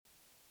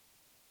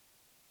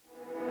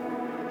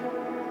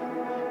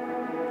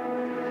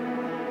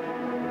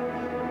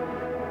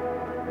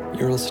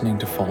You're listening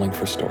to Falling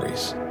for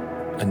Stories,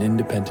 an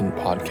independent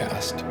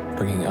podcast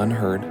bringing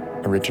unheard,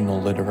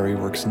 original literary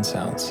works and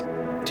sounds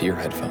to your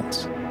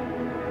headphones.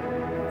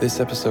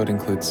 This episode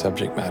includes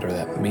subject matter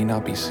that may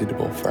not be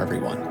suitable for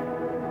everyone.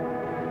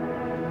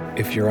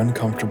 If you're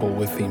uncomfortable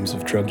with themes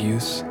of drug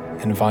use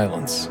and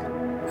violence,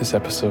 this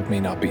episode may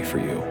not be for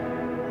you.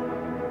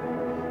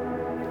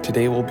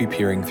 Today we'll be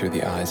peering through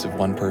the eyes of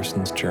one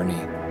person's journey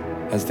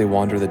as they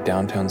wander the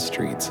downtown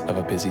streets of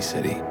a busy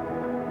city.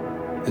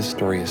 This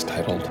story is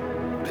titled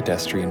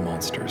Pedestrian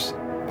Monsters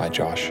by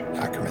Josh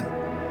Ackerman.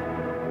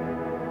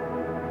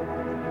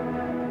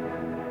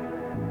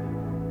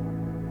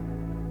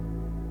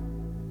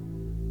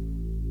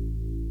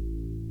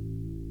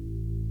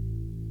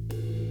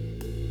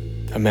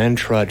 A man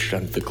trudged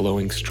under the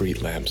glowing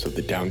street lamps of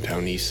the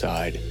downtown east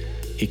side.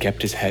 He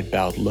kept his head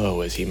bowed low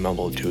as he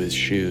mumbled to his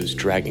shoes,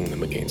 dragging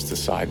them against the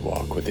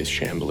sidewalk with his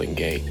shambling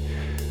gait.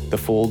 The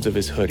folds of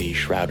his hoodie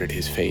shrouded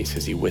his face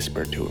as he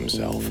whispered to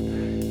himself.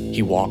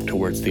 He walked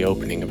towards the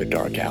opening of a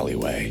dark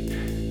alleyway,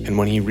 and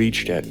when he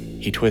reached it,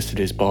 he twisted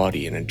his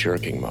body in a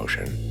jerking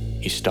motion.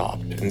 He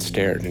stopped and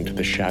stared into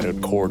the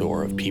shadowed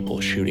corridor of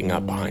people shooting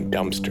up behind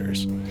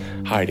dumpsters,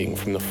 hiding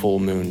from the full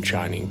moon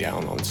shining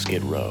down on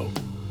Skid Row.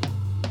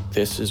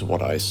 This is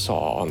what I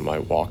saw on my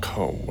walk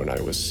home when I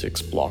was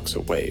 6 blocks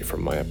away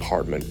from my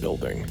apartment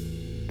building.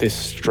 This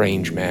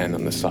strange man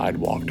on the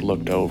sidewalk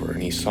looked over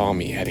and he saw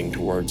me heading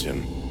towards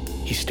him.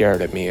 He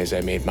stared at me as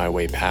I made my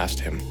way past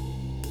him.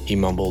 He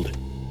mumbled,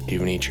 "Do you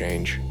have any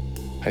change?"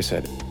 I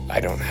said,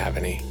 "I don't have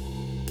any."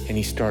 And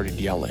he started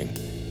yelling,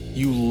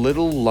 "You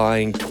little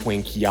lying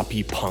twink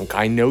yuppie punk,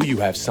 I know you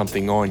have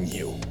something on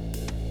you."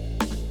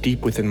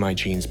 Deep within my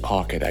jeans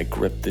pocket, I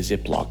gripped the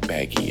Ziploc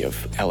baggie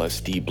of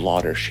LSD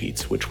blotter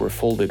sheets, which were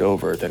folded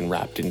over, then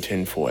wrapped in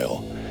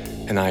tinfoil,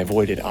 and I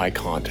avoided eye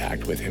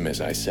contact with him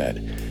as I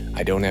said,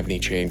 "I don't have any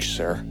change,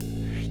 sir."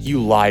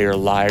 "You liar,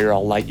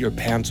 I'll light your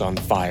pants on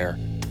fire."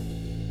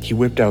 He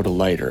whipped out a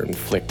lighter and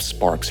flicked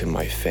sparks in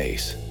my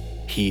face.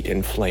 Heat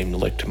and flame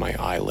licked my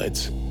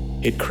eyelids.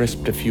 It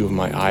crisped a few of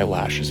my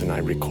eyelashes and I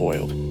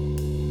recoiled.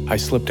 I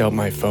slipped out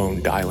my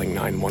phone, dialing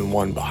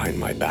 911 behind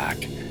my back.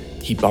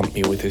 He bumped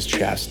me with his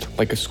chest,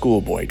 like a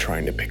schoolboy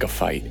trying to pick a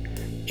fight.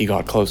 He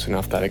got close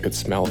enough that I could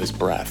smell his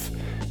breath.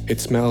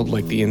 It smelled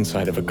like the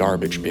inside of a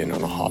garbage bin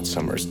on a hot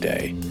summer's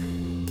day.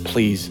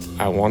 "Please,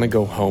 I want to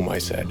go home," I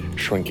said,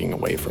 shrinking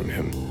away from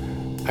him.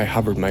 I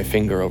hovered my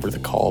finger over the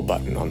call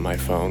button on my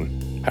phone.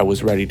 I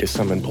was ready to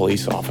summon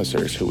police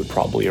officers who would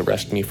probably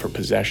arrest me for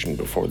possession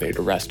before they'd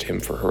arrest him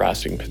for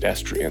harassing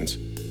pedestrians.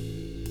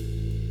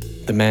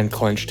 The man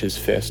clenched his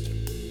fist.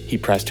 He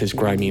pressed his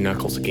grimy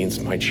knuckles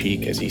against my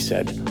cheek as he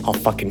said, "I'll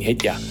fucking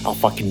hit ya. I'll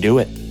fucking do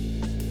it."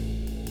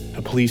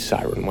 A police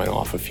siren went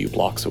off a few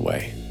blocks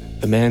away.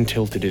 The man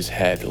tilted his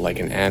head like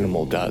an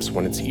animal does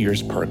when its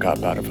ears perk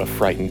up out of a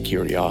frightened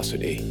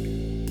curiosity.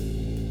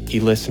 He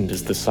listened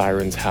as the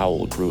siren's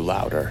howl grew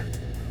louder.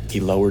 He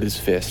lowered his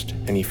fist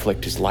and he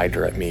flicked his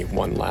lighter at me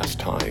one last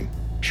time,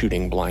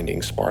 shooting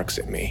blinding sparks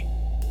at me.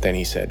 Then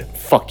he said,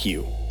 "Fuck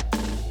you."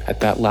 At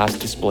that last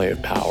display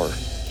of power,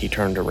 he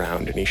turned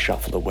around and he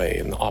shuffled away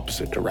in the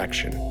opposite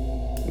direction.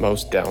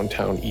 Most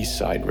downtown East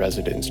Side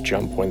residents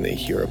jump when they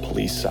hear a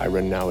police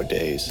siren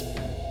nowadays.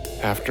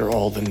 After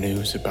all the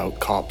news about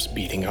cops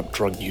beating up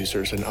drug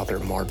users and other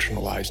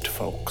marginalized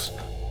folks.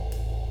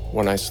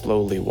 When I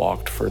slowly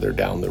walked further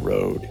down the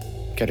road,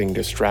 getting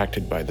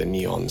distracted by the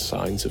neon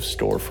signs of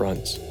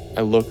storefronts,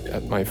 I looked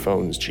at my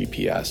phone's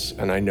GPS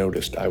and I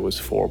noticed I was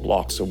 4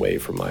 blocks away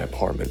from my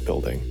apartment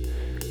building.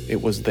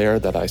 It was there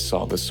that I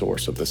saw the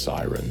source of the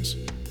sirens.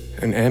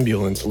 An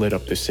ambulance lit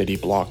up the city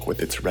block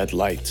with its red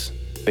lights.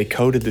 They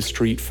coated the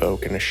street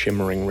folk in a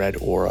shimmering red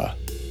aura.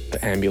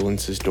 The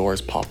ambulance's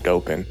doors popped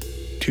open.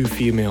 2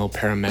 female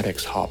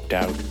paramedics hopped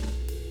out.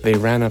 They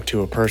ran up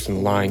to a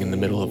person lying in the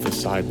middle of the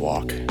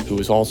sidewalk, who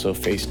was also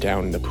face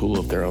down in the pool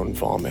of their own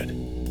vomit.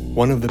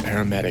 One of the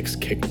paramedics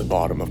kicked the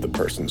bottom of the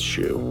person's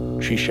shoe.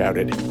 She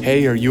shouted,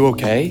 "Hey, are you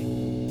okay?"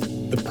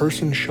 The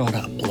person shot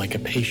up like a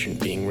patient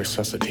being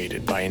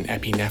resuscitated by an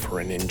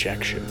epinephrine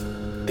injection.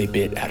 They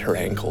bit at her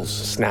ankles,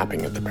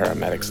 snapping at the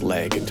paramedic's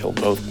leg until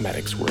both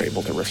medics were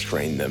able to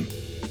restrain them.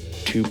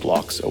 2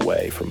 blocks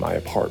away from my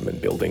apartment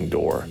building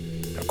door,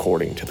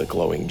 according to the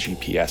glowing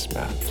GPS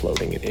map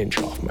floating an inch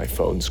off my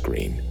phone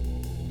screen.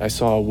 I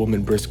saw a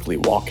woman briskly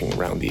walking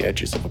around the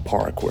edges of a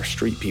park where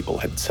street people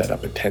had set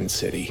up a tent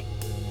city.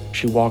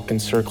 She walked in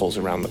circles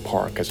around the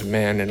park as a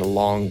man in a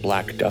long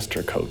black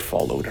duster coat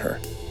followed her.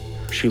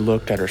 She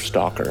looked at her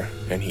stalker,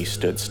 and he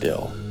stood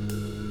still.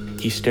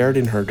 He stared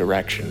in her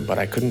direction, but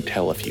I couldn't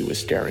tell if he was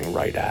staring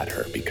right at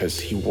her because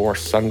he wore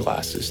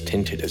sunglasses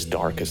tinted as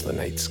dark as the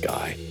night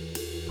sky.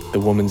 The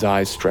woman's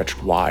eyes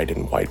stretched wide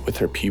and white with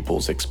her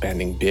pupils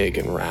expanding big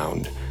and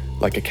round,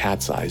 like a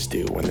cat's eyes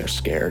do when they're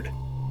scared.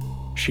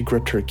 She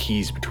gripped her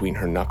keys between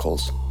her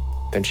knuckles,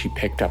 then she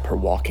picked up her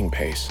walking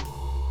pace,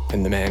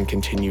 and the man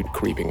continued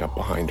creeping up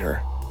behind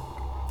her.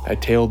 I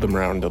tailed them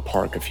around the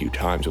park a few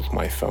times with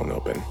my phone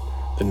open,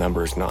 the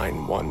numbers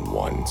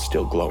 911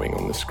 still glowing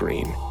on the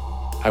screen.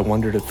 I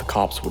wondered if the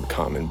cops would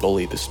come and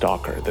bully the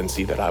stalker, then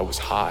see that I was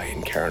high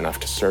and care enough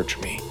to search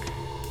me.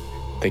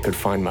 They could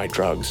find my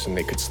drugs and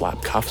they could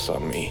slap cuffs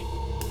on me.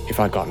 If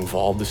I got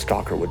involved, the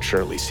stalker would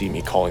surely see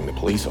me calling the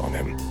police on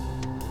him.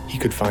 He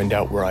could find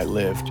out where I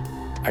lived.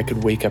 I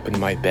could wake up in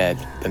my bed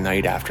the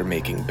night after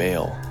making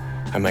bail.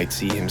 I might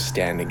see him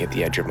standing at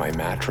the edge of my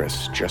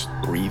mattress, just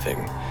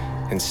breathing,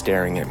 and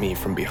staring at me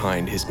from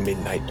behind his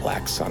midnight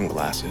black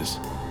sunglasses.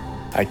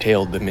 I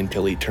tailed them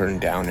until he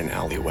turned down an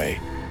alleyway,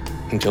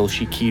 until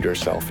she keyed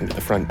herself into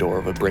the front door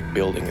of a brick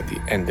building at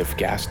the end of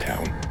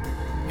Gastown.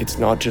 It's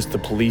not just the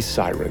police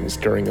sirens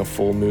during a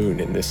full moon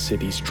in this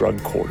city's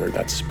drug quarter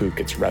that spook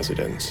its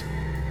residents,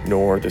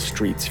 nor the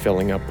streets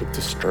filling up with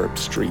disturbed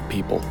street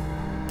people.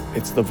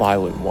 It's the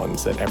violent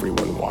ones that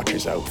everyone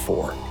watches out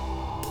for.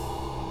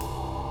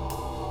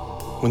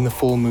 When the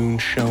full moon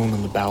shone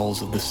on the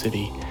bowels of the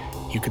city,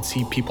 you could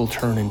see people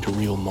turn into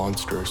real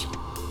monsters.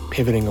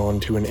 Pivoting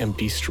onto an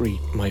empty street,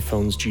 my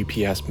phone's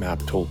GPS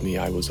map told me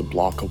I was a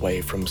block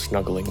away from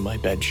snuggling in my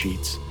bed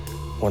sheets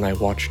when I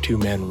watched two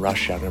men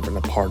rush out of an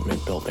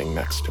apartment building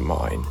next to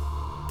mine.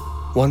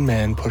 One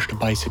man pushed a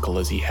bicycle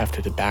as he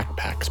hefted a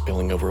backpack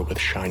spilling over with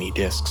shiny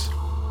discs.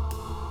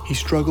 He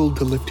struggled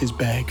to lift his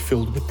bag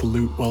filled with the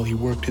loot while he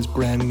worked his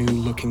brand new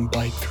looking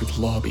bike through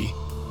the lobby.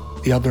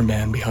 The other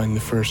man behind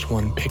the first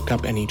one picked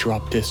up any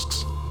dropped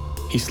discs.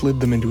 He slid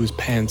them into his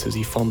pants as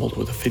he fumbled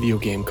with a video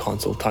game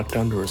console tucked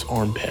under his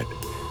armpit.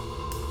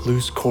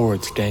 Loose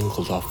cords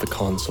dangled off the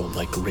console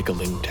like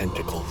wriggling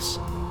tentacles.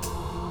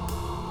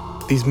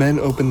 These men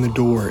opened the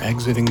door,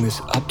 exiting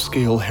this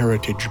upscale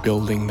heritage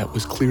building that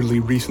was clearly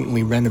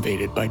recently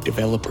renovated by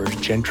developers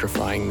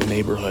gentrifying the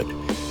neighborhood.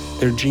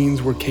 Their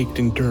jeans were caked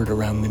in dirt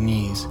around the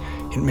knees.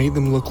 It made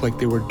them look like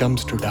they were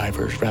dumpster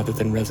divers rather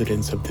than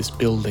residents of this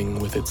building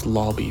with its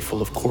lobby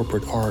full of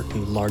corporate art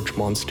and large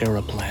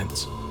monstera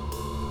plants.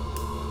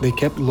 They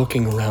kept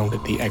looking around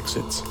at the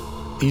exits.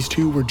 These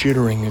two were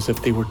jittering as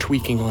if they were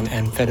tweaking on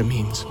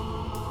amphetamines.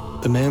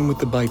 The man with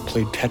the bike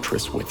played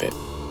Tetris with it,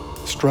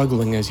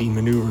 struggling as he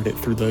maneuvered it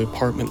through the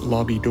apartment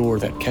lobby door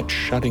that kept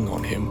shutting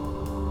on him.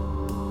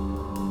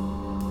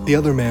 The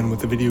other man with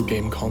the video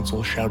game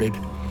console shouted,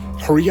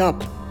 "Hurry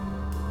up!"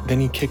 Then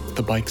he kicked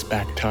the bike's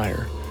back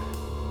tire,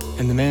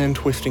 and the man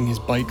twisting his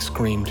bike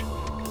screamed,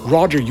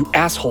 "Roger, you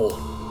asshole!"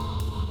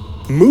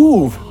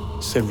 "Move!"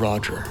 said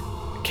Roger,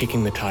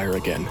 kicking the tire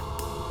again.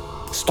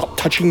 "Stop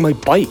touching my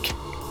bike!"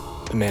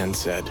 the man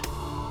said.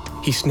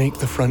 He snaked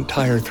the front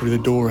tire through the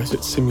door as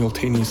it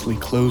simultaneously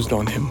closed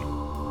on him.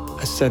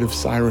 A set of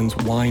sirens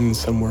whined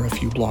somewhere a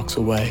few blocks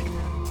away.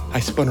 I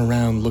spun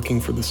around looking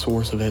for the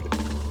source of it,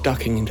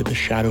 ducking into the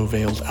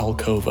shadow-veiled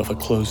alcove of a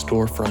closed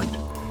storefront.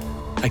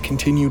 I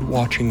continued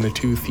watching the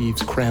two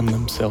thieves cram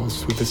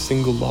themselves through the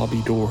single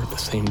lobby door at the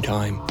same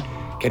time,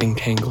 getting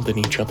tangled in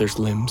each other's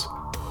limbs.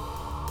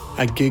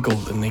 I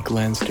giggled and they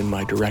glanced in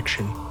my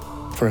direction.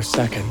 For a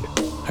second,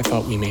 I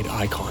thought we made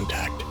eye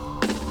contact.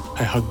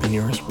 I hugged the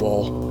nearest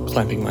wall,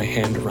 clamping my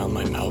hand around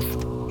my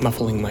mouth,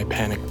 muffling my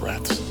panic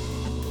breaths.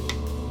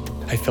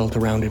 I felt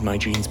around in my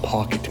jeans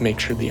pocket to make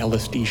sure the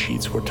LSD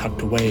sheets were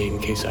tucked away in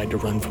case I had to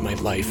run for my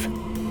life.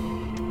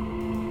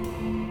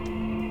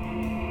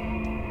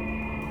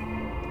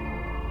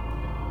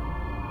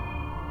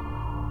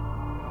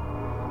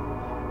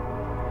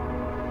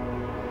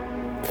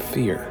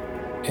 Fear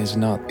is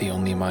not the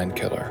only mind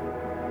killer.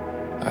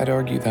 I'd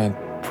argue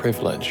that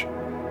privilege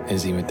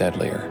is even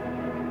deadlier.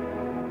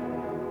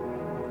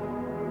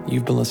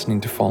 You've been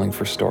listening to Falling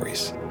for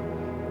Stories.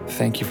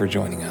 Thank you for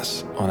joining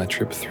us on a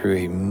trip through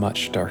a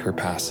much darker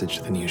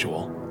passage than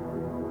usual.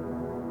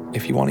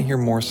 If you want to hear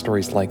more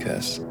stories like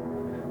this,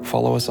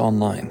 follow us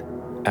online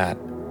at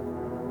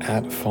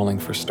Falling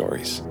for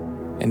Stories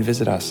and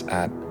visit us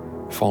at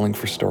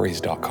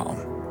fallingforstories.com,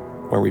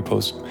 where we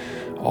post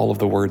all of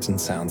the words and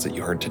sounds that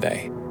you heard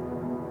today.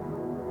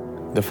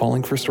 The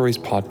Falling for Stories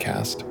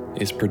podcast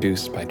is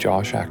produced by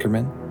Josh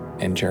Ackerman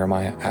and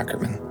Jeremiah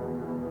Ackerman.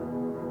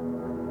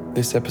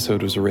 This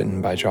episode was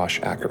written by Josh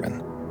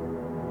Ackerman.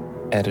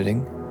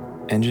 Editing,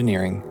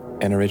 engineering,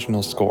 and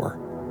original score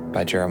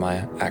by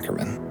Jeremiah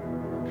Ackerman.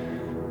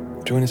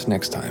 Join us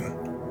next time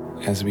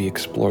as we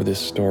explore this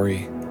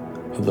story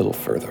a little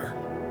further.